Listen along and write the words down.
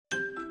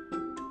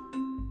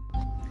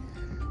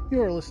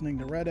You are listening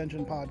to Red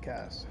Engine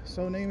Podcast,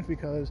 so named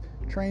because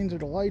trains are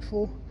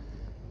delightful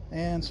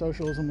and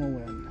socialism will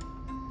win.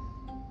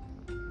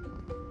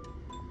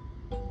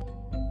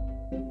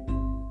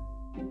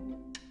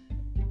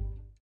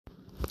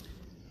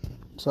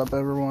 What's up,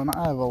 everyone?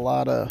 I have a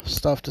lot of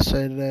stuff to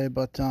say today,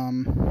 but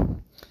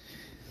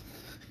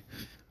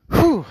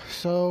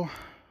so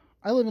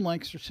I live in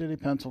Lancaster City,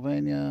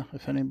 Pennsylvania,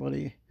 if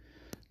anybody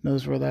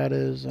knows where that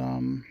is.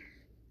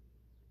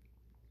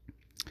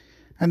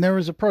 And there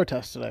was a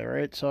protest today,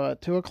 right? So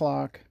at 2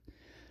 o'clock,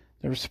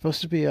 there was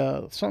supposed to be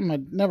something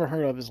I'd never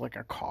heard of, is like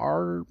a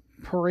car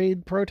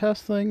parade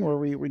protest thing where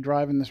we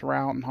drive in this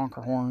route and honk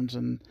our horns,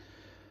 and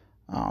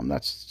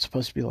that's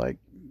supposed to be like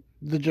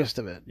the gist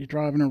of it. You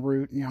drive in a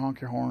route and you honk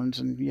your horns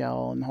and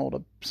yell and hold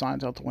up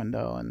signs out the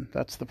window, and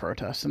that's the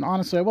protest. And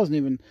honestly, I wasn't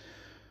even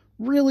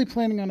really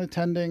planning on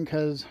attending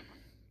because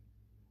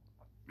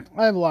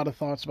I have a lot of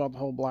thoughts about the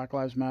whole Black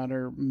Lives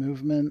Matter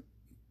movement.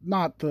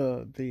 Not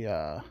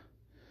the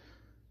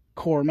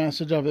core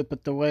message of it,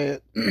 but the way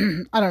it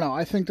I don't know,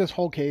 I think this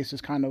whole case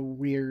is kind of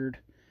weird,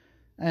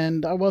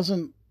 and I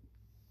wasn't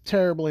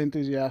terribly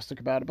enthusiastic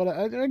about it, but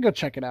I go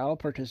check it out. I'll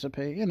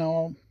participate,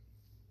 I'll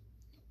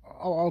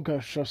go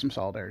show some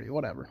solidarity,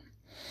 whatever.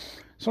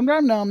 So I'm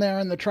driving down there,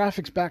 and the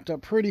traffic's backed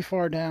up pretty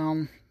far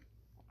down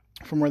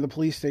from where the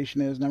police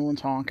station is, and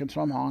everyone's honking,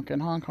 so I'm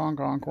honking, honk, honk,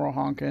 honk, we're all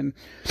honking.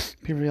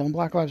 People yelling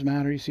Black Lives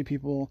Matter. You see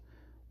people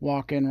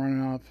walking,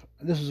 running up.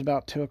 This was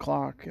about 2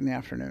 o'clock in the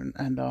afternoon,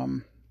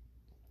 and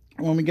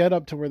when we get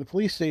up to where the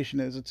police station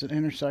is, it's an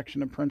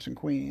intersection of Prince and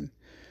Queen.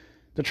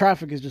 The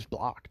traffic is just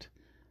blocked,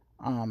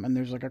 and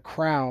there's like a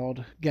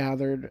crowd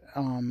gathered,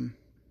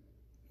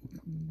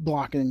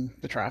 blocking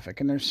the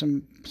traffic, and there's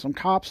some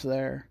cops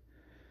there.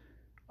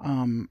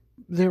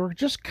 They were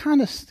just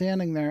kind of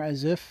standing there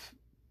as if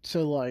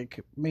to like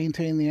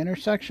maintain the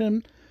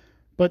intersection,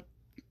 but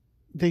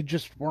they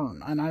just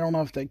weren't. And I don't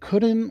know if they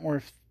couldn't or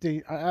if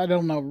I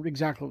don't know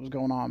exactly what was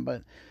going on,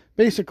 but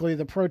basically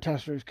the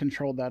protesters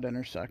controlled that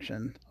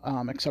intersection,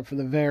 except for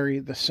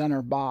the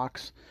center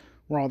box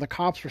where all the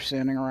cops were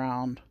standing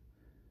around,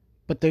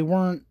 but they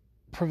weren't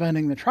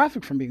preventing the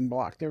traffic from being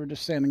blocked. They were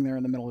just standing there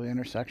in the middle of the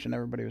intersection.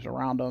 Everybody was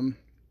around them,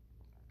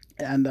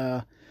 and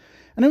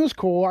it was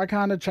cool. I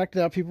kind of checked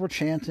it out. People were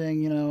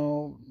chanting,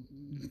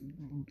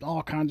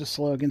 all kinds of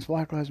slogans,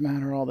 Black Lives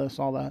Matter, all this,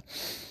 all that.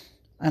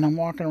 And I'm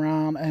walking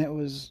around, and it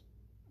was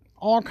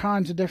all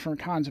kinds of different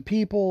kinds of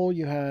people.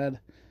 You had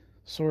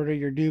sort of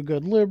your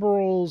do-good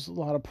liberals, a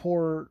lot of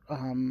poor,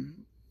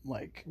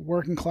 like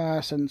working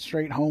class and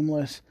straight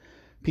homeless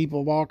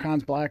people of all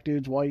kinds, black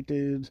dudes, white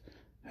dudes,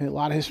 a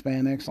lot of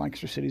Hispanics.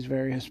 Lancaster City's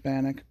very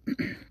Hispanic.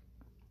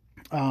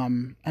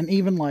 And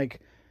even like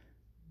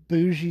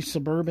bougie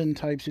suburban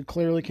types who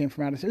clearly came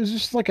from out of state. It was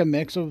just like a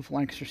mix of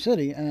Lancaster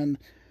City, and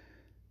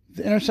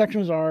the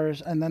intersection was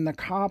ours, and then the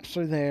cops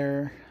are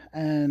there,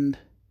 and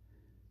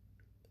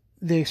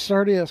they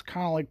started as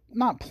kind of like,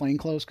 not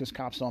plainclothes, because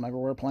cops don't ever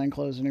wear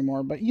plainclothes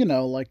anymore, but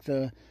like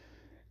the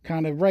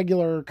kind of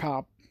regular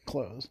cop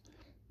clothes.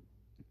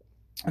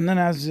 And then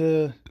as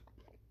the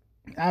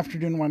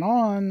afternoon went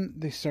on,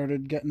 they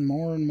started getting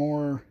more and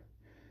more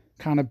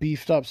kind of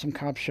beefed up. Some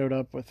cops showed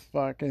up with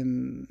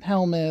fucking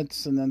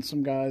helmets, and then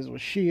some guys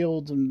with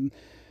shields, and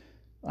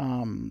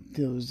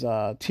those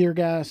tear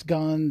gas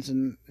guns,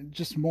 and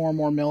just more and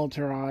more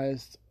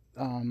militarized,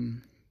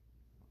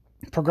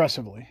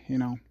 progressively,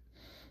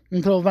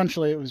 until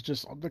eventually it was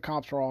just the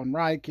cops were all in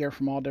riot gear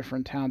from all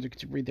different towns. You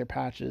could read their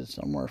patches,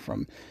 somewhere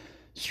from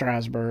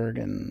Strasburg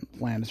and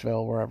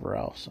Landisville, wherever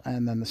else.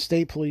 And then the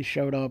state police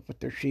showed up with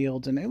their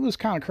shields, and it was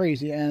kind of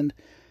crazy. And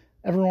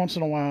every once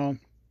in a while,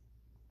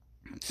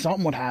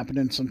 something would happen,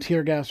 and some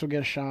tear gas would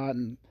get shot,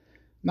 and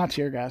not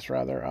tear gas,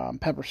 rather,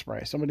 pepper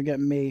spray. Somebody would get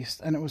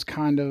maced, and it was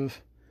kind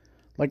of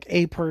like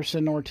a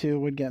person or two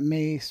would get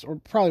maced, or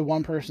probably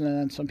one person, and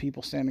then some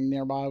people standing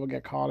nearby would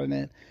get caught in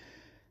it.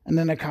 And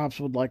then the cops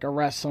would like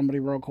arrest somebody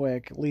real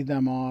quick, lead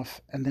them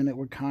off, and then it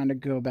would kind of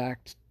go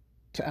back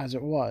to as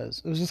it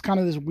was. It was just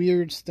kind of this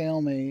weird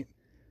stalemate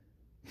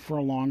for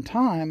a long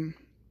time.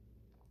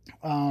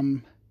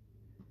 And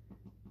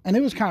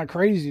it was kind of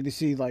crazy to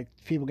see like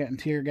people getting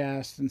tear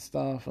gassed and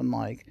stuff, and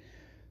like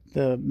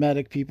the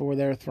medic people were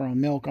there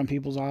throwing milk on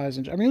people's eyes.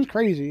 And I mean, it was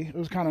crazy. It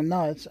was kind of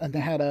nuts. And they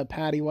had a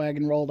paddy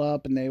wagon rolled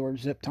up, and they were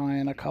zip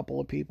tying a couple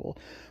of people.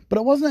 But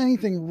it wasn't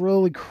anything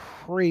really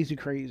crazy.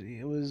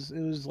 It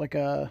was like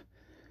if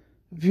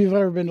you've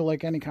ever been to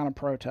like any kind of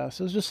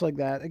protest, it was just like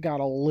that. It got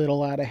a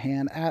little out of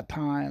hand at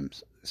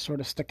times, sort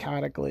of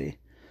staccatically.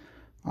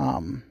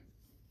 And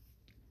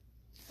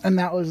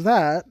that was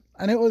that.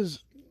 And it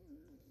was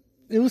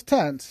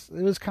tense.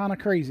 It was kind of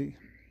crazy.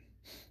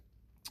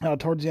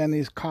 Towards the end,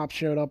 these cops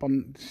showed up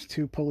on these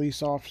two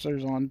police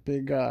officers on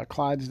big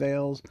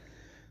Clydesdales.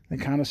 They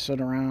kind of stood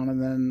around,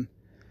 and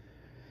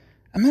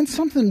then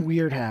something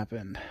weird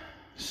happened.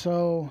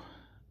 So,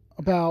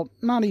 about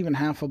not even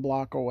half a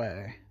block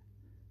away,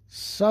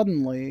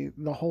 suddenly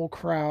the whole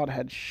crowd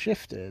had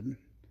shifted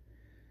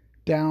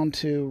down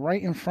to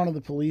right in front of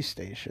the police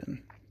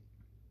station.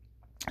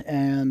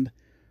 And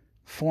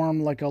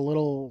formed like a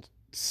little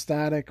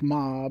static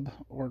mob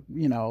or,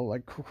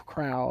 like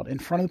crowd in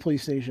front of the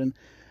police station.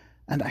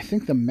 And I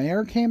think the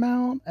mayor came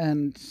out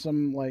and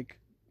some like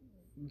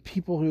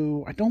people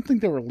who I don't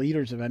think they were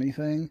leaders of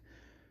anything,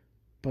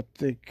 but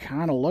they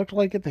kind of looked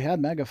like it. They had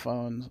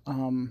megaphones,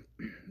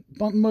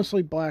 but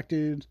mostly black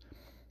dudes.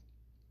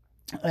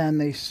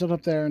 And they stood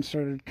up there and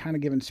started kind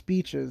of giving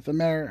speeches. The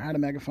mayor had a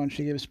megaphone.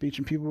 She gave a speech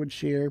and people would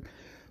cheer.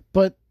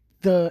 But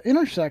the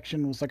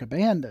intersection was like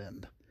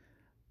abandoned.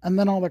 And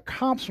then all the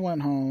cops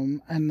went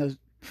home and the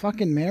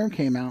fucking mayor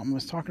came out and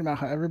was talking about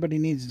how everybody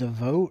needs to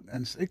vote.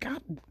 And it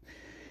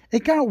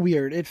got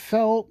weird. It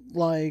felt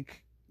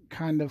like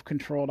kind of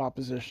controlled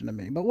opposition to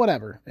me. But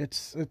whatever.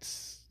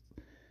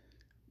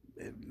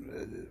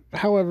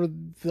 However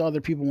the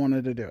other people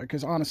wanted to do it.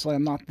 Because honestly,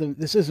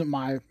 this isn't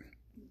my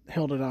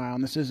hill to die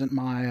on. This isn't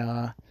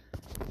my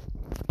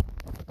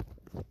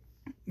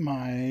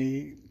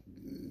my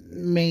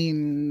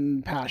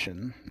main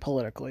passion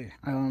politically,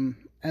 and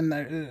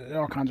there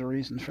are all kinds of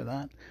reasons for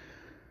that.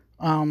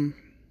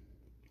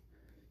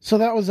 So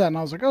that was that, and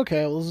I was like,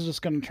 okay, well, this is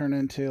just going to turn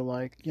into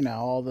like,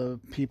 all the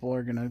people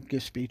are going to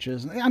give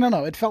speeches. I don't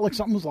know. It felt like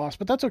something was lost,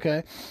 but that's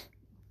okay.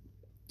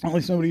 At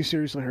least nobody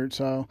seriously hurt.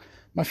 So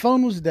my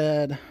phone was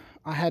dead.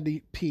 I had to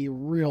pee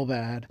real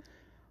bad.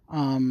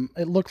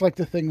 It looked like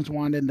the thing was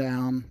winding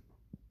down.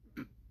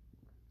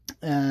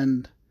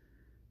 And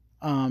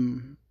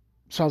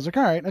so I was like,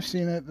 all right, I've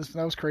seen it.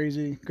 That was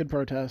crazy. Good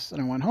protest.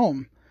 And I went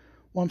home.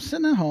 Well, I'm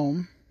sitting at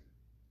home.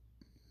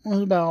 It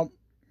was about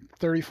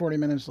 30, 40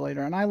 minutes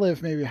later. And I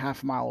live maybe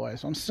half a mile away.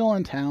 So I'm still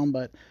in town,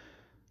 but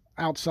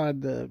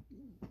outside the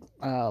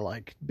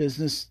like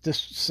business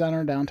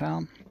center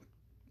downtown.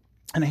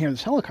 And I hear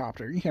this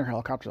helicopter. You hear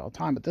helicopters all the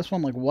time, but this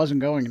one like wasn't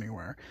going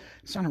anywhere.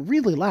 It sounded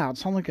really loud. It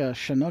sounded like a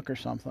Chinook or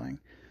something.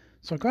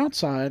 So I go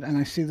outside and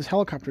I see this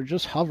helicopter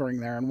just hovering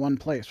there in one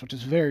place, which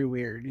is very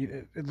weird.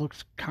 It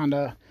looks kind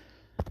of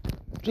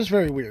just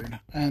very weird.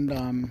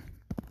 And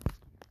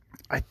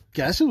I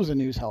guess it was a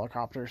news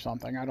helicopter or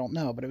something. I don't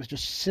know, but it was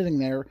just sitting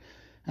there,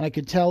 and I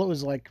could tell it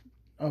was like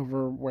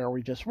over where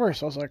we just were.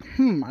 So I was like,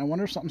 I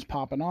wonder if something's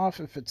popping off,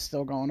 if it's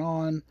still going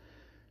on,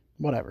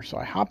 whatever. So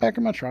I hop back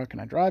in my truck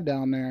and I drive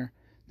down there.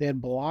 They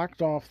had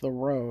blocked off the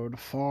road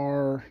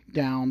far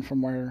down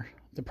from where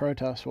the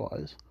protest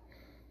was.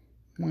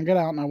 When I get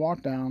out and I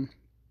walk down,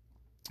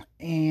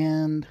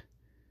 and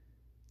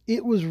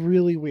it was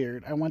really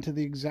weird. I went to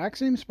the exact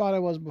same spot I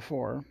was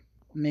before,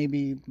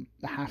 maybe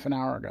a half an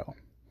hour ago.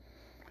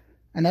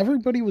 And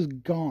everybody was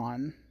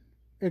gone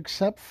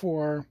except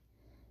for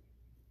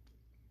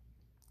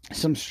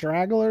some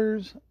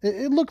stragglers.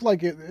 It looked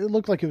like it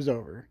looked like it was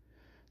over.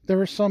 There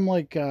were some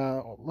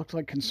looked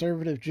like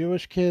conservative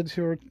Jewish kids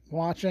who were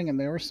watching, and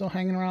they were still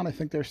hanging around. I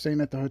think they were staying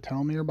at the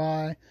hotel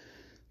nearby.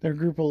 There were a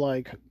group of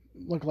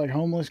looked like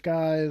homeless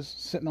guys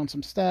sitting on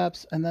some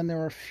steps, and then there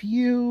were a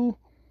few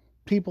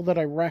people that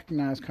I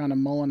recognized kind of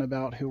mulling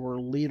about who are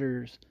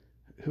leaders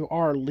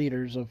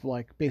of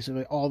like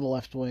basically all the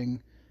left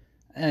wing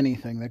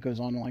anything that goes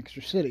on in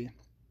Lancaster City.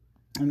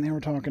 And they were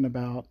talking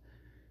about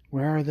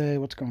where are they,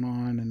 what's going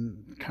on,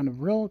 and kind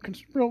of real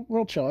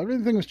chill.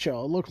 Everything was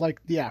chill. It looked like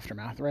the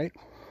aftermath, right?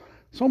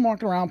 So I'm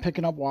walking around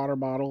picking up water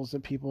bottles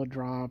that people had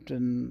dropped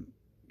and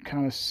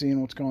kind of seeing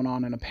what's going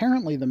on. And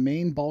apparently the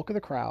main bulk of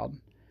the crowd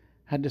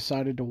had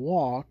decided to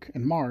walk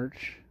and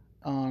march.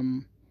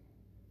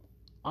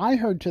 I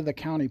heard to the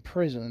county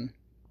prison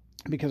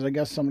because I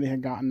guess somebody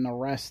had gotten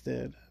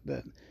arrested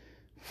that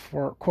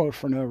for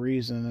no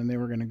reason, and they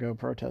were going to go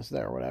protest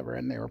there or whatever,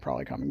 and they were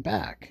probably coming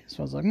back. So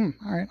I was like, all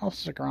right, I'll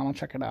stick around, I'll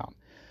check it out.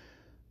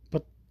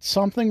 But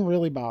something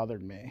really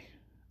bothered me,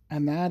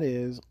 and that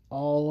is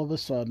all of a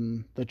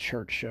sudden the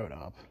church showed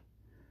up.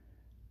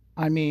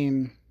 I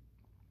mean,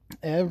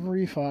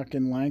 every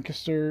fucking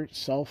Lancaster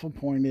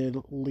self-appointed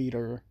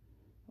leader,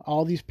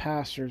 all these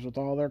pastors with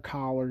all their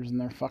collars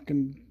and their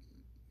fucking,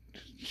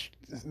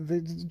 they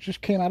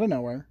just came out of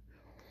nowhere.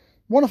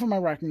 One of them I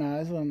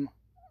recognized, and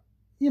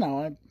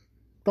I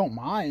don't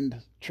mind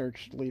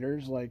church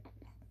leaders, like,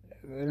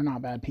 they're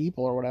not bad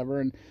people or whatever,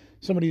 and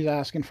somebody's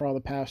asking for all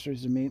the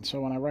pastors to meet,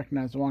 so when I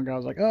recognized the one guy, I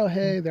was like, oh,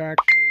 hey, they're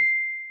actually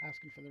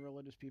asking for the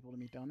religious people to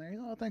meet down there.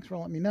 Oh, thanks for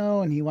letting me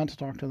know, and he went to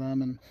talk to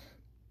them, and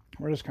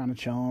we're just kind of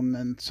chilling,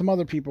 and some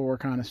other people were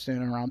kind of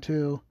standing around,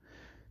 too,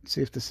 to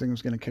see if this thing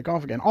was going to kick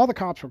off again. All the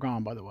cops were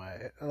gone, by the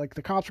way. Like,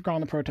 the cops were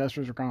gone, the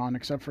protesters were gone,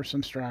 except for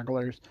some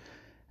stragglers,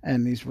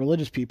 and these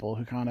religious people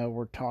who kind of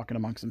were talking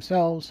amongst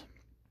themselves.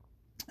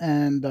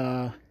 And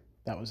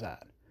that was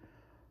that.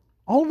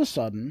 All of a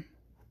sudden,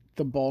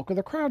 the bulk of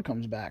the crowd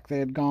comes back. They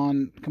had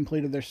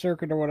completed their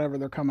circuit or whatever.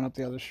 They're coming up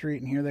the other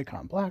street, and here they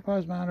come. Black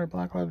Lives Matter,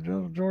 Black Lives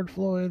George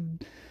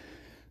Floyd,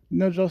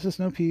 no justice,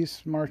 no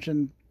peace,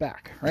 marching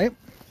back, right?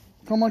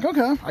 So I'm like,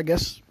 okay, I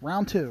guess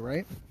round 2,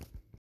 right?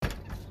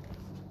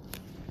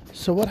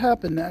 So what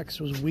happened next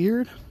was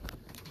weird,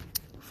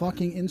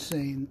 fucking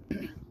insane,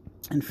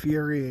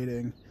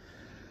 infuriating,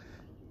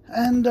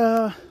 and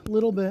a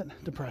little bit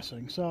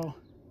depressing. So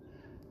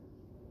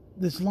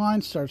this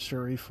line starts to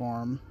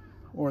reform,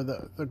 or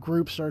the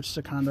group starts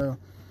to kind of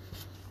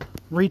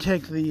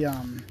retake the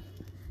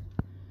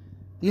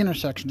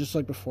intersection just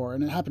like before,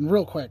 and it happened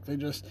real quick. They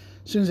just,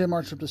 as soon as they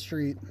marched up the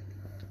street,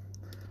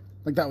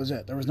 like that was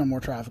it. There was no more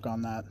traffic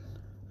on that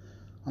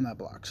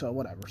block. So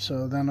whatever.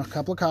 So then a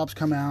couple of cops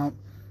come out,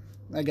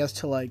 I guess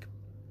to like,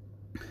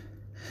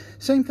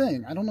 same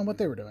thing. I don't know what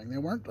they were doing. They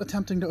weren't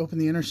attempting to open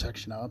the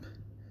intersection up.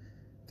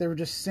 They were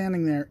just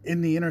standing there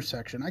in the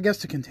intersection, I guess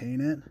to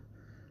contain it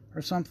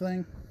or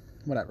something.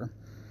 Whatever.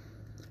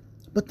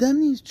 But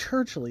then these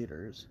church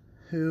leaders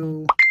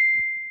who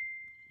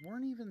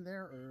weren't even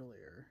there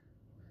earlier,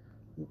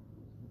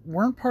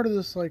 weren't part of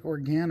this like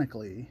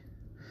organically,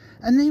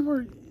 and they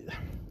were,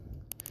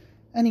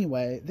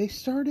 anyway, they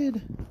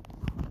started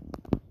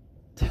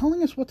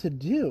telling us what to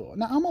do.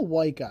 Now, I'm a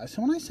white guy,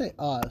 so when I say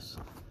us,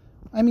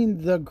 I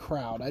mean the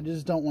crowd. I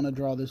just don't want to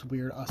draw this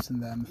weird us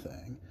and them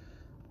thing.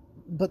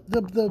 But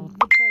the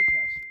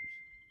protesters,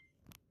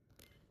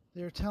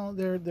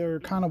 they're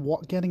kind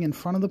of getting in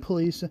front of the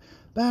police.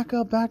 Back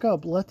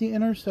up, let the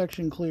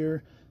intersection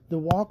clear the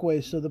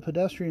walkway so the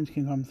pedestrians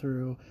can come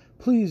through.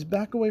 Please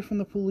back away from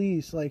the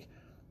police. Like,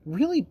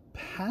 really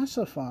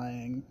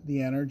pacifying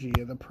the energy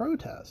of the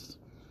protests,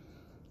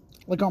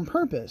 like on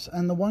purpose.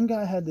 And the one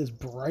guy had this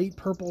bright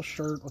purple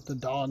shirt with the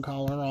dog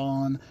collar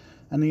on,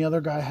 and the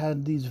other guy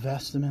had these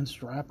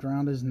vestments wrapped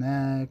around his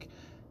neck,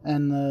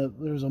 and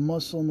there was a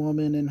Muslim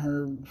woman in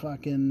her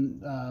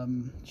fucking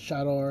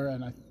chador,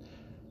 and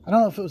I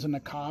don't know if it was a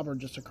niqab or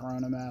just a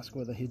corona mask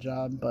with a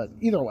hijab, but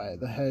either way,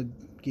 the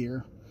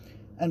headgear.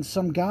 And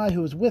some guy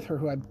who was with her,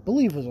 who I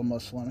believe was a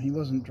Muslim, he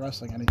wasn't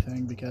dressed like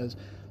anything because,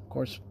 of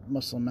course,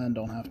 Muslim men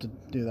don't have to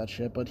do that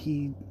shit, but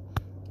he's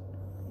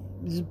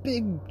a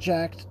big,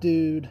 jacked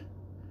dude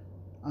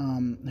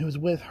who was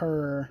with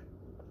her,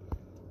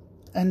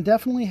 and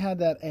definitely had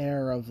that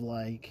air of,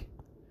 like,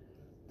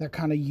 that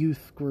kind of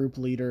youth group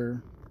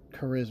leader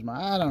charisma.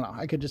 I don't know.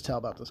 I could just tell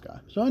about this guy.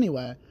 So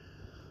anyway,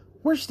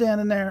 we're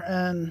standing there,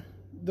 and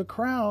the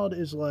crowd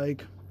is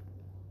like,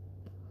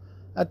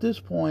 at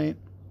this point,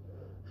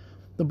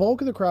 the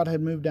bulk of the crowd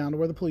had moved down to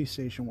where the police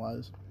station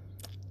was,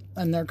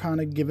 and they're kind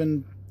of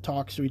giving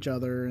talks to each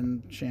other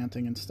and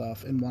chanting and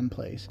stuff in one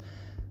place.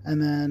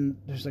 And then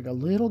there's like a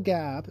little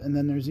gap, and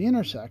then there's the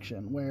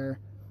intersection where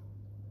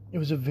it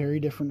was a very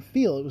different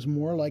feel. It was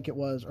more like it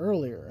was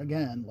earlier.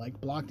 Again,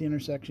 like block the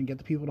intersection, get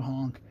the people to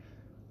honk,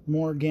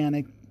 more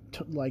organic,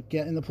 like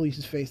get in the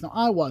police's face. Now,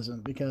 I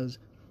wasn't, because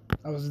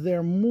I was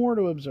there more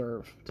to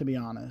observe, to be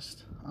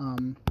honest.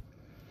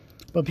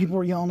 But people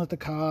were yelling at the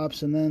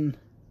cops, and then,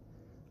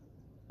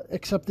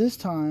 except this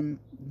time,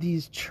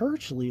 these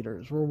church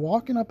leaders were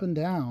walking up and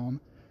down,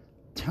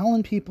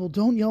 telling people,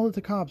 don't yell at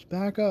the cops,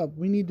 back up,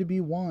 we need to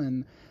be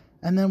one.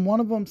 And then one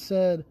of them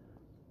said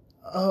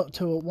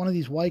to one of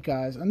these white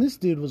guys, and this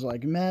dude was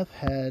like meth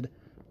head,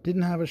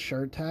 didn't have a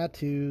shirt,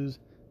 tattoos,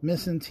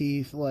 missing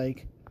teeth,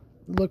 like,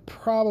 looked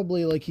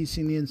probably like he's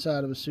seen the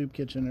inside of a soup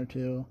kitchen or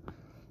two.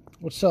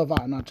 Which, so have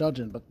I, I'm not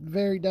judging, but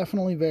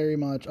definitely very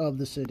much of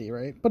the city,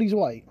 right? But he's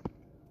white.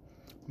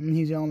 And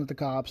he's yelling at the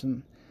cops,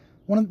 and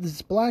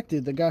this black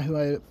dude, the guy who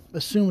I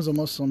assume is a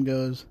Muslim,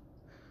 goes,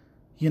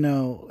 you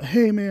know,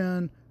 hey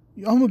man,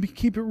 I'm going to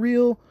keep it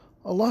real.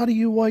 A lot of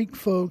you white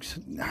folks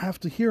have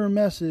to hear a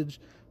message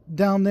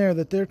down there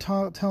that they're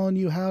telling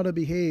you how to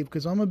behave,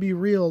 because I'm going to be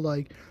real,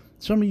 like,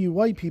 some of you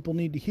white people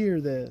need to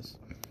hear this.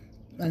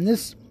 And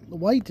this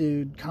white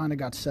dude kind of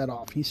got set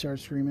off. He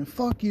started screaming,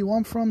 fuck you,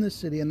 I'm from this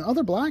city. And the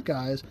other black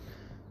guys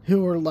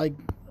who were like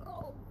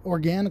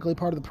organically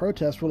part of the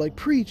protest were like,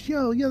 preach,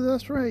 yo, yeah,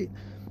 that's right.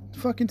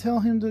 Fucking tell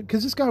him to,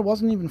 because this guy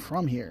wasn't even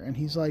from here. And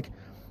he's like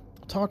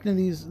talking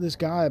to this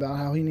guy about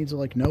how he needs to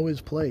like know his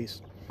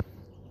place.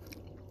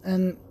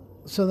 And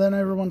so then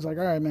everyone's like,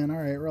 all right, man, all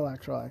right,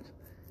 relax.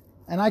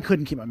 And I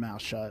couldn't keep my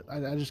mouth shut. I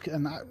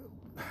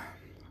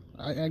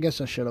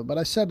guess I should have, but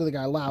I said to the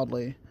guy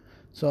loudly,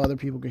 so other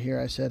people could hear,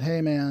 I said,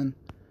 hey man,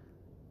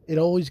 it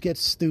always gets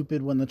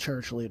stupid when the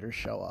church leaders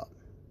show up.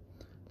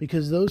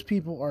 Because those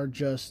people are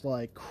just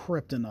like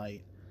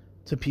kryptonite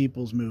to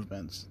people's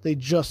movements. They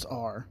just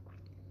are.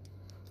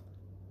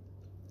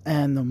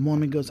 And the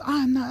woman goes,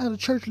 I'm not a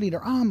church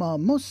leader, I'm a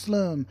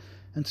Muslim.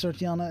 And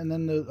starts yelling at, and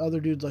then the other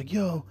dude's like,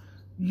 yo,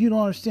 you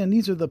don't understand,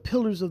 these are the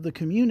pillars of the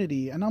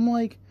community. And I'm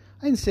like,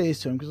 I didn't say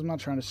this to him because I'm not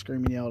trying to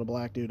scream and yell at a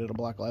black dude at a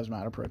Black Lives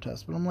Matter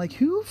protest. But I'm like,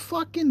 who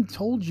fucking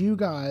told you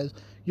guys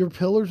you're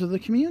pillars of the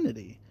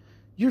community?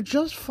 You're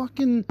just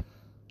fucking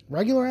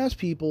regular ass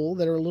people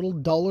that are a little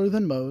duller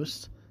than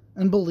most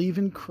and believe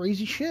in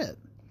crazy shit.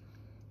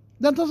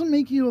 That doesn't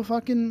make you a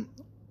fucking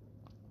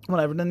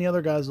whatever. Then the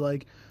other guy's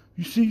like,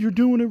 you see, you're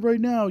doing it right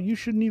now. You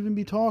shouldn't even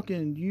be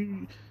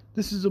talking.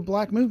 This is a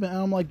black movement.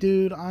 And I'm like,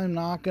 dude, I'm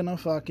not gonna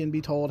fucking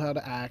be told how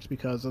to act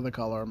because of the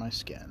color of my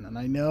skin. And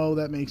I know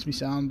that makes me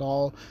sound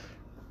all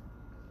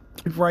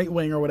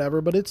right-wing or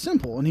whatever, but it's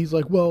simple. And he's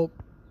like, well,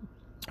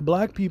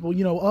 black people,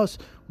 you know, us,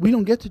 we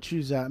don't get to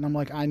choose that. And I'm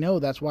like, I know,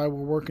 that's why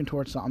we're working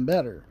towards something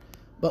better.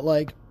 But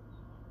like,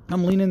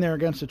 I'm leaning there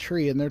against a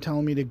tree and they're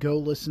telling me to go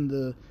listen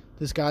to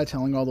this guy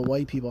telling all the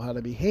white people how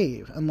to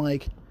behave. And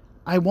like,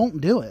 I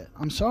won't do it.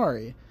 I'm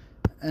sorry.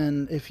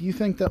 And if you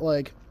think that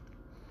like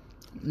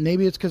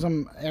Maybe it's because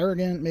I'm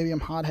arrogant, maybe I'm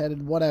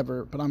hot-headed,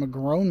 whatever, but I'm a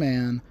grown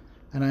man,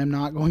 and I'm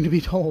not going to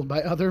be told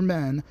by other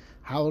men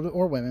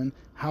or women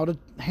how to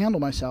handle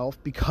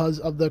myself because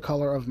of the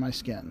color of my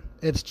skin.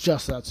 It's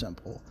just that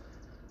simple.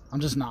 I'm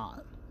just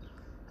not.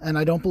 And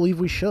I don't believe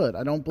we should.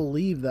 I don't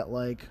believe that,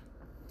 like,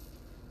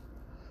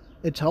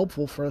 it's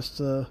helpful for us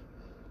to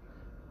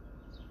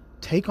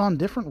take on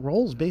different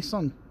roles based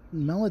on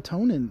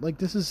melatonin. Like,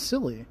 this is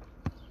silly.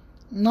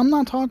 And I'm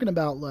not talking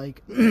about,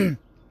 like, in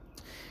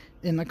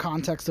the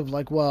context of,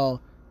 like,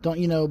 well, don't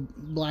you know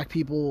black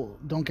people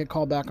don't get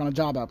called back on a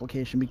job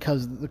application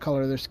because of the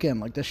color of their skin.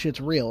 Like, this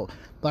shit's real.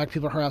 Black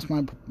people are harassed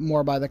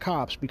more by the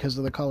cops because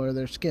of the color of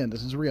their skin.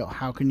 This is real.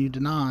 How can you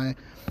deny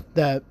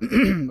that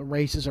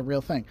race is a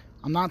real thing?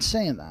 I'm not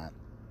saying that.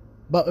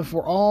 But if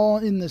we're all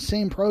in the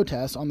same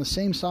protest on the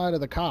same side of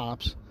the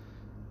cops,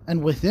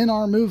 and within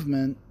our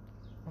movement,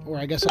 or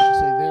I guess I should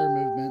say their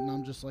movement, and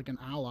I'm just like an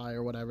ally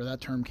or whatever, that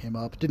term came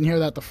up. Didn't hear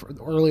that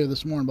earlier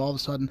this morning, but all of a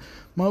sudden,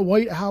 my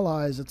white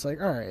allies, it's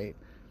like, all right.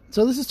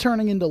 So this is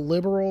turning into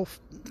liberal,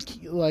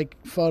 like,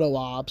 photo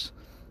ops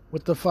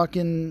with the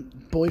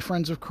fucking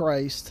boyfriends of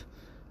Christ,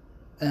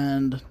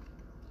 and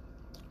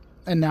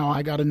now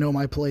I gotta know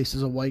my place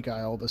as a white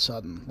guy all of a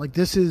sudden. Like,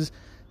 this is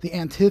the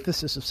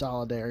antithesis of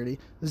solidarity.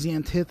 This is the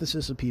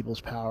antithesis of people's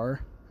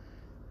power.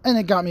 And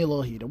it got me a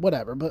little heated,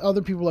 whatever. But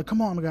other people were like,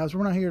 come on, guys,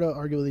 we're not here to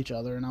argue with each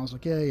other. And I was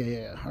like,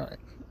 yeah, all right,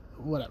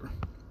 whatever.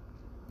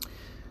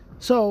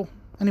 So,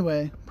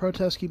 anyway,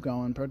 protests keep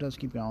going.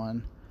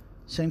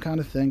 Same kind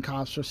of thing.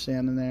 Cops are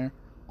standing there.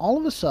 All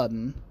of a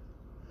sudden,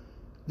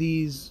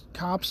 these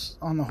cops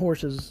on the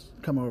horses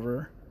come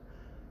over,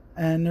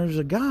 and there's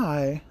a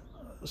guy,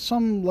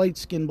 some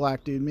light-skinned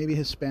black dude, maybe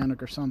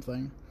Hispanic or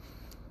something,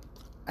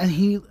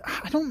 and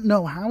I don't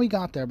know how he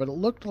got there, but it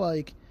looked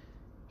like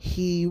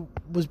he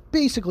was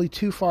basically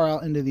too far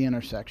out into the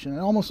intersection. It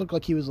almost looked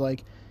like he was,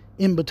 like,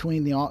 in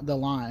between the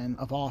line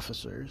of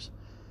officers,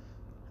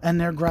 and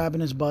they're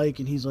grabbing his bike,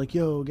 and he's like,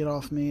 yo, get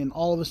off me, and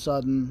all of a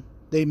sudden,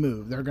 they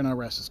move. They're going to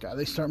arrest this guy.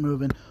 They start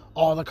moving.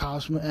 All the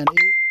cops move. And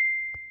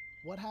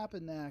what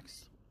happened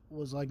next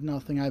was like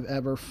nothing I've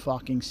ever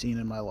fucking seen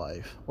in my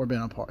life or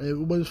been a part. It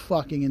was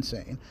fucking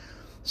insane.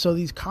 So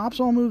these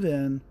cops all move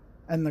in,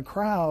 and the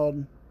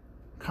crowd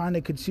kind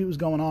of could see what was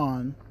going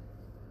on.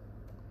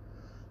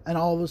 And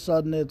all of a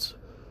sudden, it's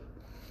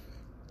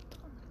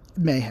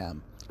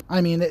mayhem.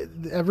 I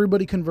mean,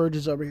 everybody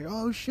converges over here.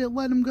 Oh, shit,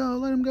 let him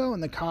go.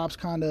 And the cops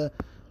kind of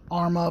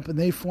arm up, and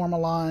they form a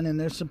line, and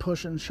there's some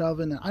pushing and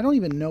shoving, and I don't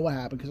even know what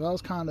happened, because I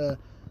was kind of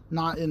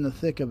not in the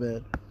thick of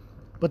it,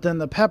 but then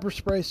the pepper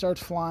spray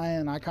starts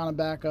flying, and I kind of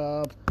back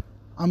up,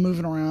 I'm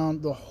moving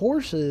around, the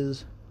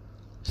horses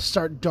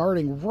start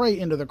darting right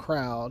into the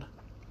crowd.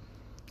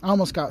 I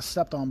almost got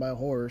stepped on by a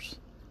horse,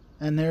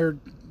 and they're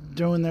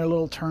doing their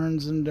little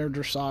turns and their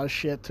dressage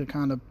shit to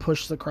kind of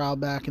push the crowd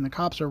back, and the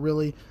cops are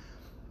really,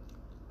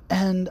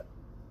 and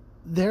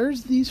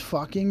there's these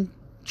fucking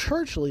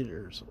church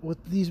leaders with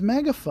these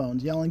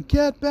megaphones yelling,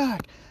 get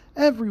back,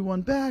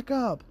 everyone back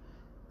up.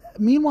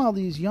 Meanwhile,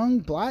 these young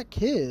black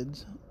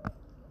kids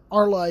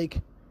are like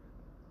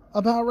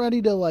about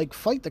ready to like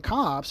fight the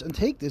cops and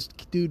take this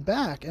dude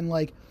back, and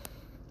like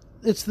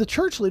it's the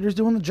church leaders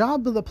doing the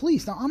job of the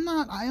police. Now,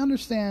 I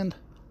understand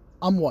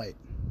I'm white.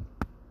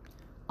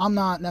 I'm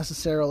not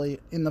necessarily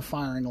in the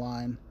firing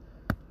line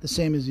the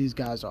same as these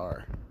guys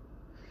are.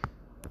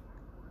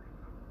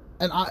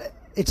 And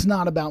it's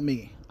not about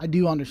me. I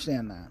do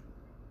understand that.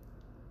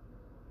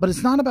 But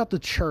it's not about the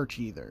church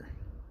either.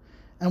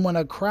 And when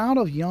a crowd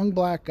of young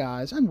black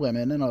guys and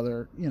women and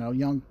other,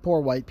 young,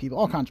 poor white people,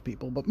 all kinds of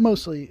people, but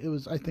mostly it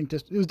was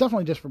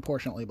definitely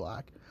disproportionately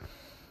black,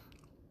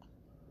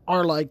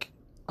 are like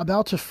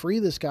about to free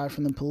this guy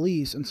from the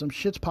police and some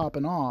shit's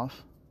popping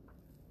off.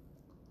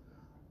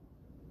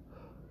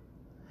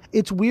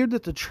 It's weird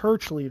that the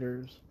church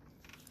leaders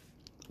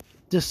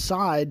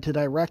decide to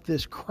direct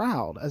this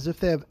crowd as if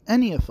they have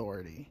any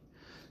authority.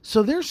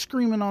 So they're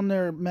screaming on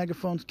their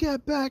megaphones,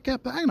 get back,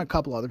 and a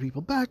couple other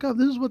people, back up,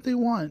 this is what they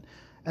want.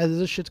 As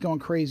this shit's going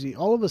crazy,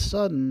 all of a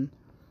sudden,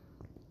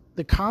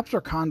 the cops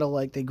are kind of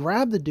like, they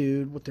grab the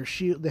dude with their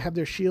shield, they have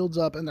their shields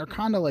up, and they're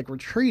kind of like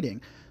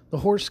retreating. The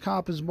horse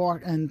cop is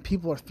walking, and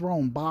people are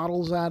throwing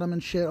bottles at him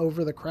and shit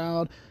over the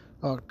crowd.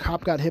 A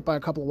cop got hit by a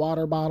couple of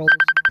water bottles,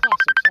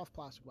 soft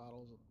plastic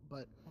bottles,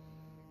 but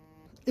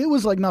it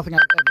was like nothing I've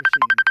ever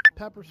seen.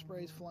 Pepper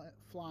sprays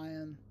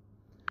flying,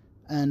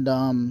 and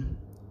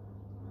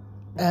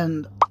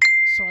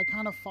so I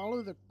kind of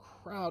follow the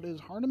crowd. It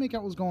was hard to make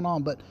out what was going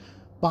on, but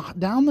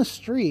down the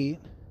street,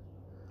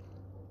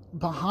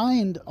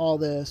 behind all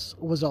this,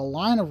 was a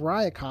line of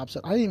riot cops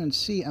that I didn't even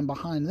see, and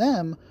behind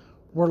them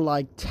were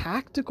like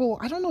tactical,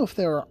 I don't know if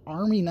they were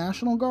Army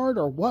National Guard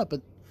or what,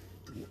 but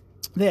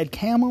they had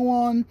camo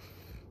on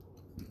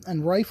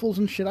and rifles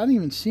and shit. I didn't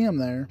even see them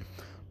there.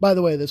 By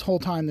the way, this whole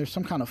time there's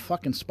some kind of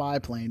fucking spy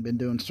plane been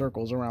doing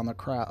circles around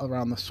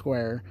the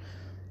square,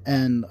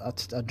 and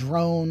a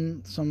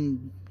drone,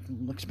 some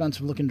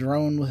expensive looking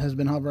drone has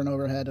been hovering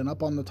overhead, and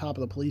up on the top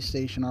of the police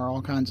station are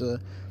all kinds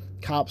of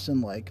cops in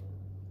like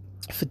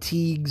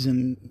fatigues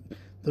and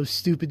those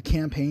stupid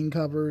campaign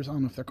covers. I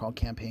don't know if they're called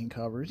campaign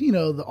covers. You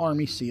know, the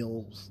Army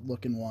SEALs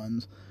looking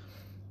ones.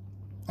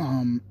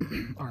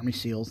 Army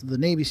SEALs, the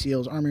Navy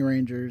SEALs, Army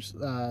Rangers.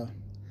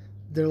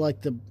 They're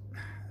like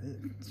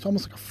it's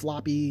almost like a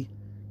floppy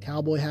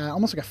cowboy hat,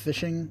 almost like a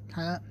fishing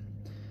hat.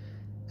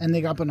 And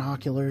they got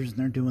binoculars and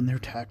they're doing their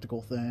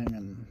tactical thing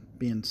and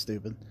being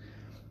stupid.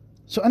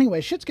 So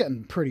anyway, shit's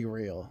getting pretty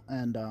real.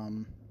 And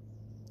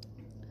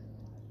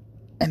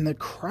the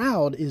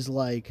crowd is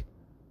like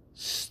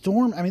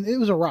I mean, it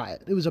was a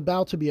riot. It was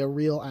about to be a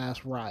real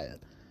ass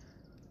riot.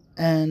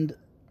 And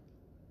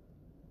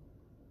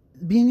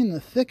being in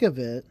the thick of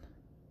it,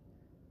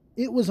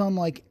 it was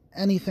unlike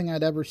anything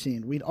I'd ever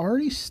seen. We'd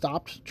already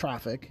stopped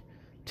traffic,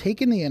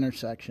 taken the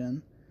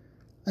intersection,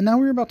 and now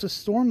we were about to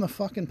storm the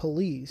fucking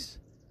police.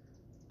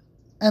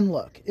 And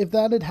look, if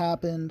that had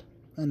happened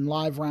and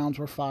live rounds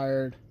were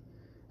fired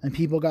and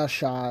people got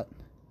shot,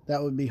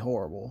 that would be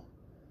horrible.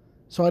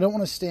 So I don't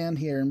want to stand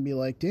here and be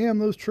like, damn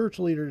those church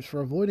leaders for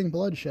avoiding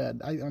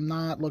bloodshed. I'm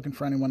not looking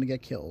for anyone to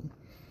get killed.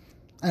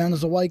 And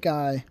as a white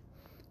guy,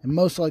 it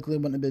most likely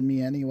wouldn't have been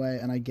me anyway,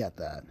 and I get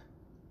that.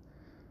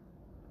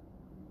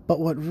 But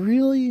what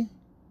really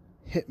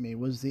hit me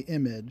was the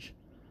image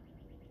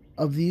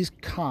of these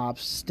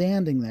cops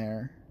standing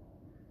there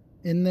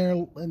in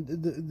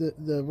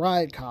the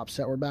riot cops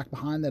that were back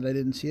behind that I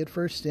didn't see at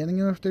first, standing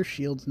there with their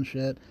shields and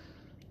shit,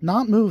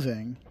 not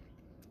moving,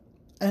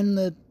 and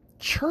the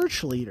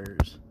church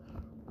leaders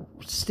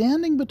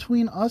standing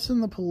between us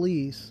and the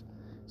police,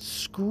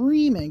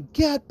 screaming,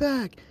 "Get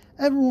back!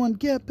 Everyone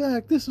get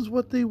back! This is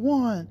what they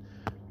want!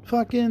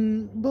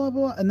 Fucking blah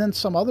blah." And then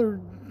some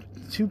other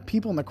two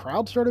people in the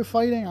crowd started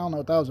fighting. I don't know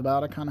what that was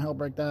about. I kind of helped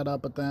break that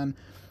up, but then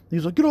he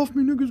was like, "Get off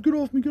me, niggas! Get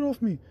off me! Get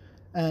off me!"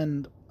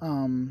 And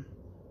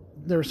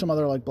there were some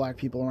other like black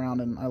people around,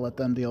 and I let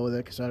them deal with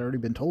it because I'd already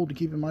been told to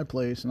keep in my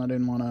place, and I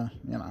didn't want to,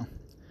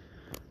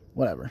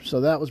 whatever.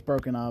 So that was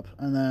broken up,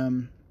 and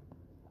then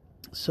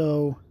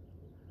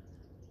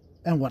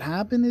and what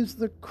happened is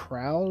the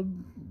crowd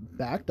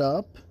backed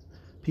up.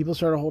 People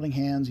started holding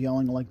hands,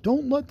 yelling like,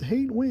 "Don't let the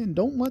hate win,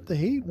 don't let the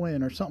hate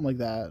win," or something like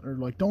that, or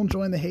like, "Don't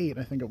join the hate,"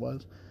 I think it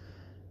was.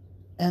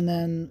 And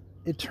then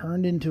it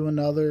turned into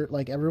another,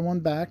 like,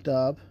 everyone backed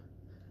up,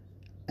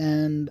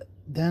 and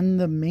then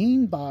the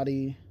main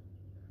body,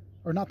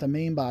 or not the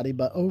main body,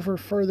 but over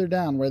further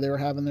down where they were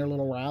having their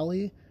little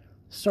rally,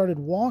 started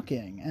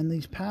walking, and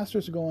these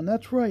pastors are going,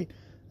 "That's right,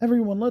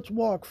 everyone, let's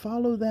walk,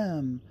 follow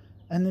them."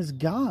 And this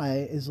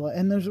guy is like,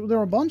 and there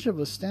are a bunch of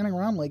us standing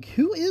around like,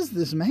 who is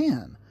this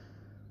man?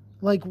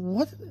 Like,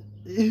 what?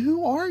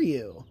 Who are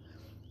you?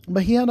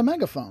 But he had a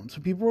megaphone,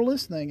 so people were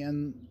listening,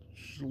 and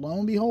lo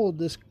and behold,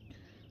 this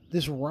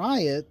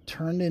riot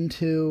turned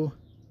into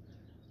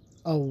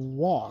a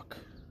walk.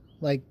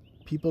 Like,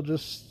 people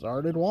just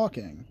started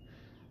walking,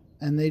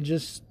 and they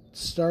just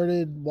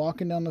started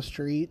walking down the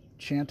street,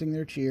 chanting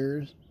their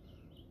cheers,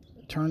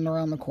 turned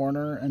around the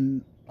corner,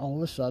 and all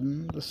of a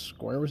sudden, the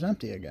square was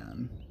empty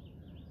again.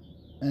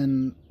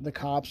 And the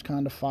cops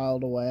kind of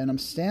filed away, and I'm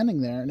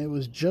standing there, and it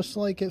was just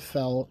like it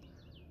felt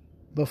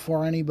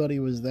before anybody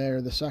was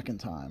there the second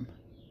time.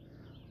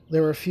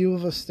 There were a few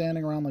of us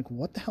standing around like,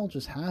 what the hell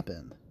just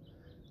happened?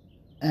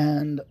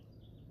 And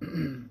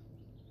and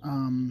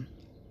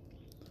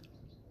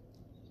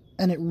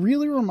it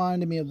really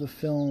reminded me of the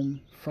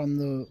film from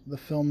the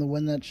film The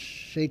Wind That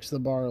Shakes the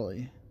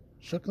Barley.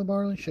 Shook the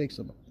Barley? Shakes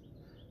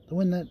the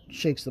Wind That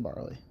Shakes the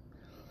Barley.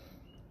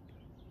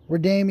 Where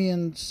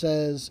Damien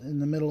says in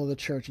the middle of the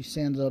church, he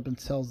stands up and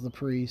tells the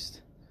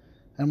priest,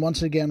 and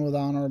once again with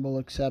honorable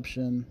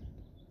exception,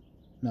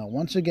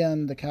 once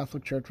again the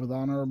Catholic Church with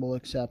honorable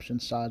exception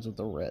sides with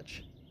the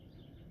rich.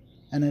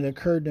 And it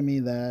occurred to me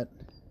that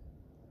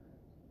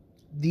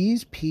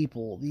these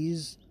people,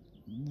 these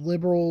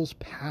liberals,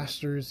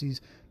 pastors,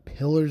 these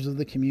pillars of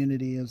the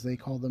community, as they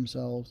call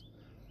themselves,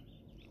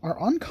 are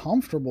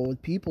uncomfortable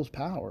with people's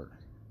power.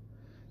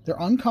 They're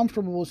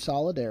uncomfortable with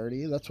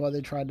solidarity. That's why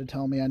they tried to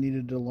tell me I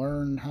needed to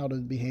learn how to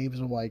behave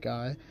as a white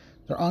guy.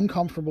 They're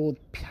uncomfortable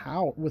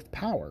with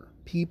power.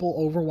 People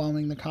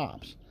overwhelming the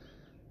cops.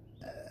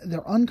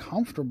 They're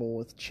uncomfortable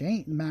with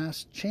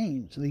mass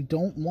change. They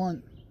don't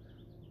want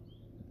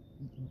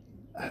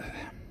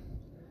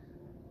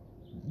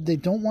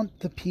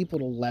the people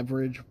to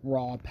leverage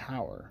raw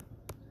power.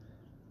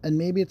 And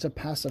maybe it's a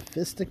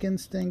pacifistic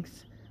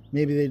instinct.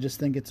 Maybe they just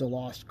think it's a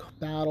lost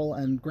battle.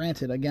 And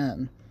granted,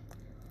 again,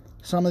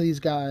 some of these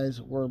guys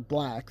were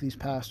black, these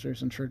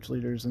pastors and church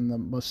leaders and the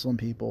Muslim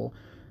people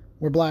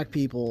were black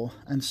people,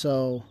 and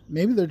so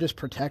maybe they're just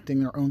protecting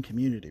their own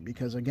community,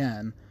 because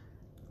again,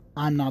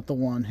 I'm not the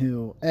one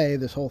who, A,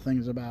 this whole thing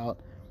is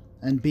about,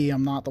 and B,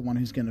 I'm not the one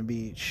who's going to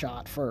be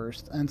shot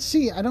first, and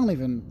C, I don't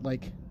even,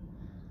 like,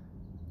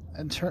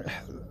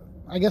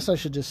 I guess I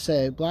should just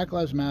say, Black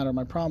Lives Matter,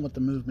 my problem with the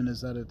movement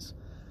is that it's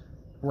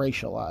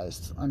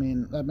racialized. I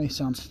mean, that may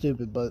sound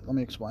stupid, but let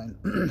me explain.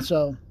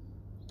 So,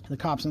 the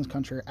cops in this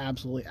country are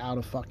absolutely out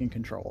of fucking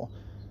control.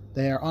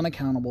 They are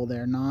unaccountable. They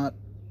are not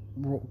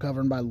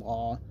governed by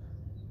law.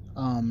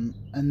 And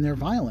they're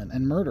violent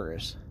and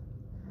murderous.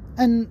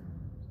 And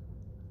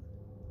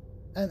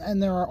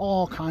there are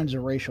all kinds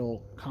of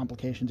racial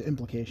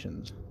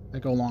implications that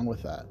go along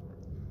with that.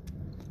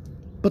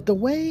 But the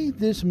way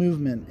this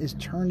movement is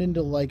turned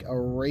into like a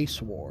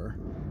race war,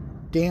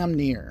 damn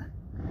near,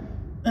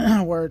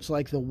 where it's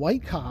like the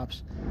white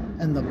cops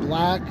and the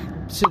black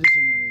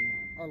citizenry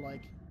are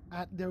like,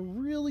 they're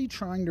really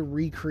trying to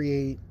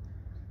recreate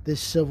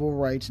this civil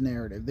rights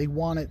narrative. They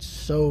want it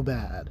so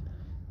bad.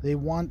 They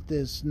want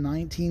this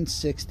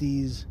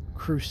 1960s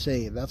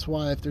crusade. That's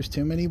why if there's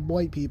too many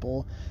white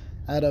people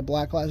at a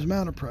Black Lives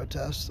Matter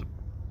protest,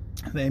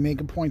 they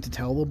make a point to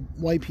tell the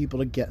white people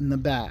to get in the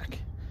back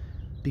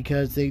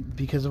because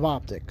of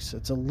optics.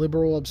 It's a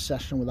liberal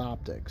obsession with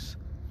optics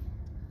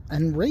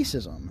and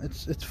racism.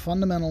 It's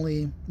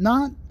fundamentally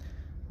not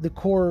the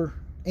core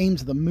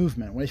aims of the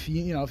movement. If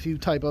you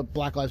type up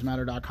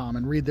blacklivesmatter.com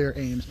and read their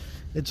aims,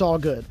 it's all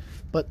good.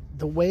 But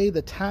the way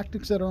the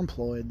tactics that are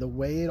employed, the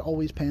way it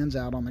always pans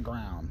out on the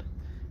ground,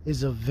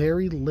 is a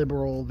very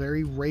liberal,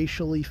 very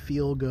racially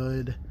feel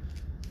good.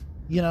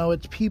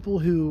 It's people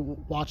who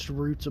watched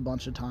Roots a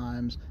bunch of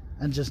times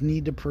and just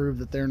need to prove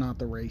that they're not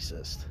the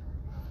racist.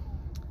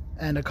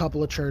 And a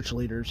couple of church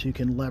leaders who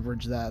can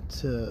leverage that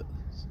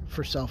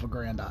for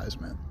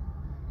self-aggrandizement.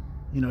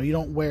 You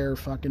don't wear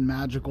fucking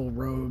magical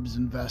robes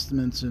and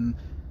vestments and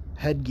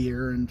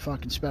headgear and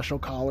fucking special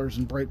collars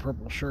and bright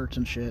purple shirts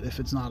and shit if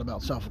it's not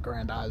about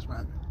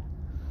self-aggrandizement.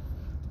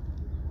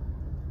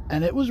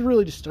 And it was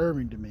really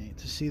disturbing to me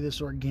to see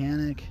this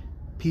organic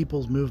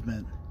people's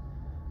movement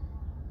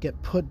get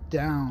put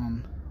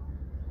down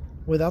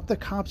without the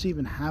cops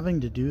even having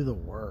to do the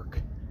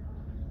work.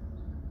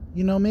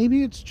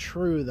 Maybe it's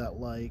true that,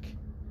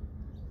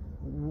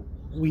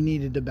 we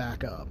needed to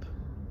back up.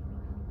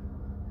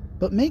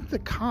 But make the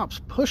cops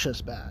push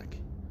us back.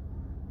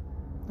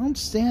 Don't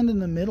stand in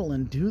the middle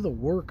and do the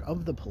work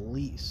of the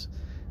police.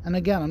 And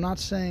again, I'm not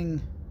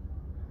saying...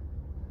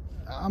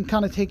 I'm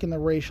kind of taking the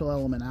racial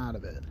element out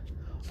of it.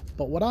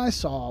 But what I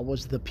saw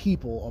was the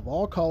people of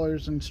all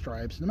colors and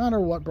stripes, no matter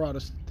what brought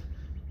us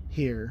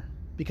here.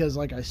 Because,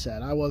 like I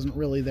said, I wasn't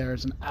really there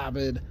as an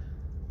avid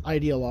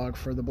ideologue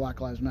for the Black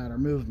Lives Matter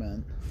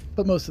movement.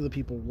 But most of the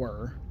people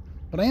were.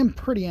 But I am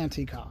pretty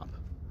anti-cop,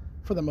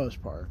 for the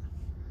most part.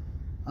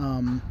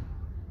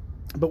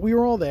 But we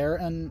were all there,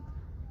 and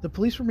the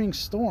police were being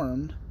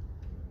stormed,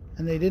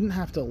 and they didn't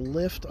have to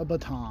lift a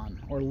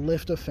baton or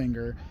lift a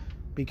finger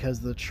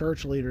because the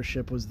church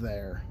leadership was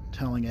there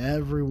telling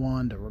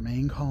everyone to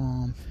remain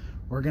calm.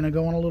 We're going to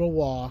go on a little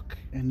walk,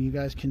 and you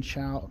guys can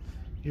shout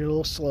your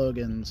little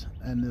slogans,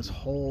 and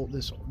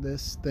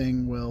this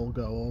thing will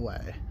go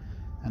away,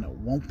 and it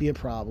won't be a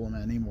problem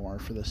anymore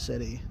for the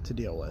city to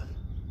deal with.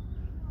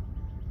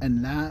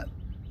 And that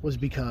was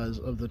because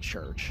of the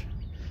church.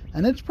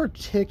 And it's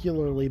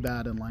particularly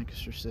bad in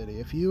Lancaster City.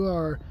 If you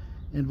are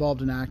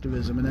involved in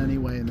activism in any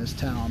way in this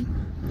town,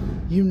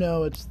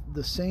 it's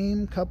the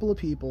same couple of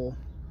people.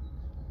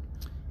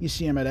 You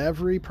see them at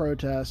every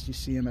protest. You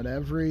see them at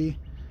every,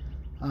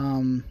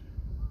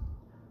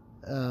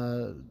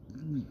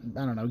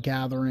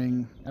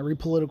 gathering, every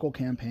political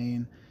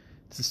campaign.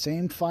 It's the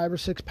same 5 or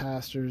 6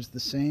 pastors, the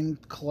same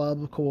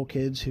club of cool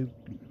kids who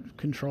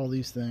control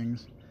these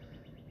things.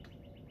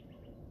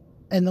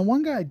 And the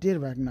one guy I did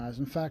recognize,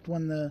 in fact,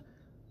 when the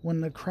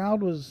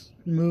crowd was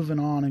moving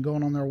on and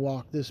going on their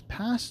walk, this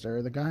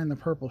pastor, the guy in the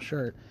purple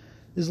shirt,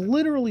 is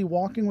literally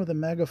walking with a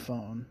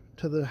megaphone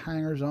to the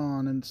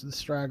hangers-on and the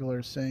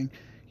stragglers saying,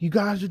 "You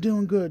guys are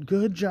doing good.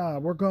 Good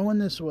job. We're going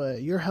this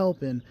way. You're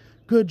helping.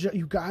 Good job.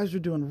 You guys are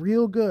doing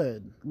real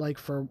good." Like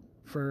for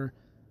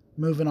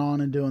moving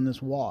on and doing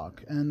this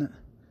walk. And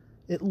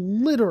it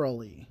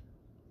literally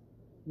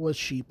was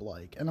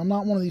sheep-like. And I'm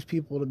not one of these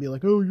people to be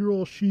like, "Oh, you're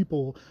all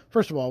sheeple."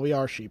 First of all, we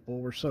are sheeple.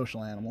 We're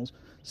social animals.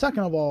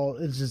 Second of all,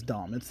 it's just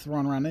dumb. It's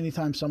thrown around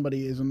anytime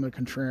somebody isn't a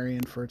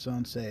contrarian for its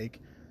own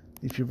sake.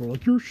 These people are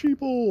like, "You're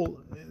sheeple."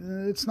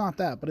 It's not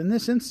that. But in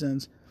this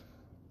instance,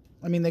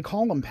 they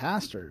call them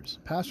pastors.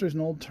 Pastor is an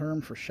old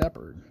term for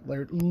shepherd.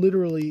 They're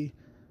literally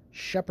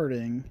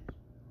shepherding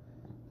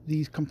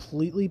these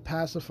completely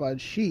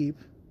pacified sheep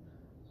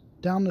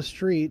down the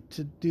street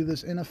to do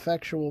this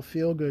ineffectual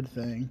feel-good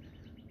thing,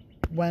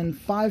 when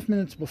 5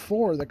 minutes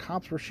before the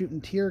cops were shooting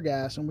tear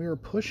gas and we were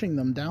pushing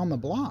them down the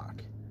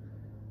block.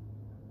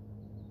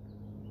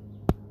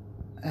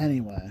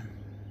 Anyway,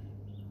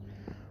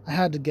 I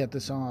had to get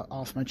this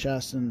off my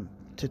chest and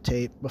to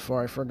tape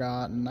before I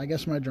forgot, and I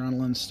guess my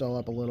adrenaline's still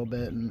up a little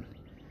bit, and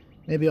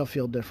maybe I'll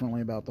feel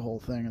differently about the whole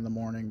thing in the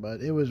morning,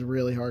 but it was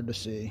really hard to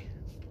see.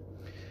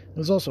 It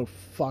was also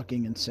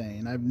fucking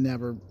insane. I've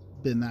never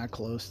been that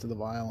close to the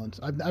violence.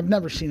 I've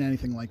never seen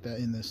anything like that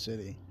in this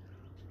city.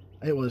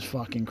 It was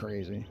fucking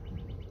crazy.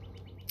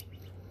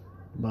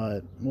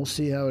 But we'll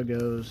see how it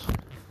goes.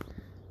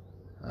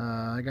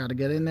 I gotta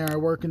get in there. I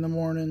work in the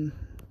morning.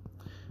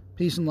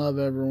 Peace and love,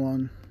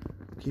 everyone.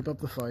 Keep up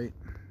the fight.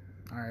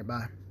 Alright,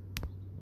 bye.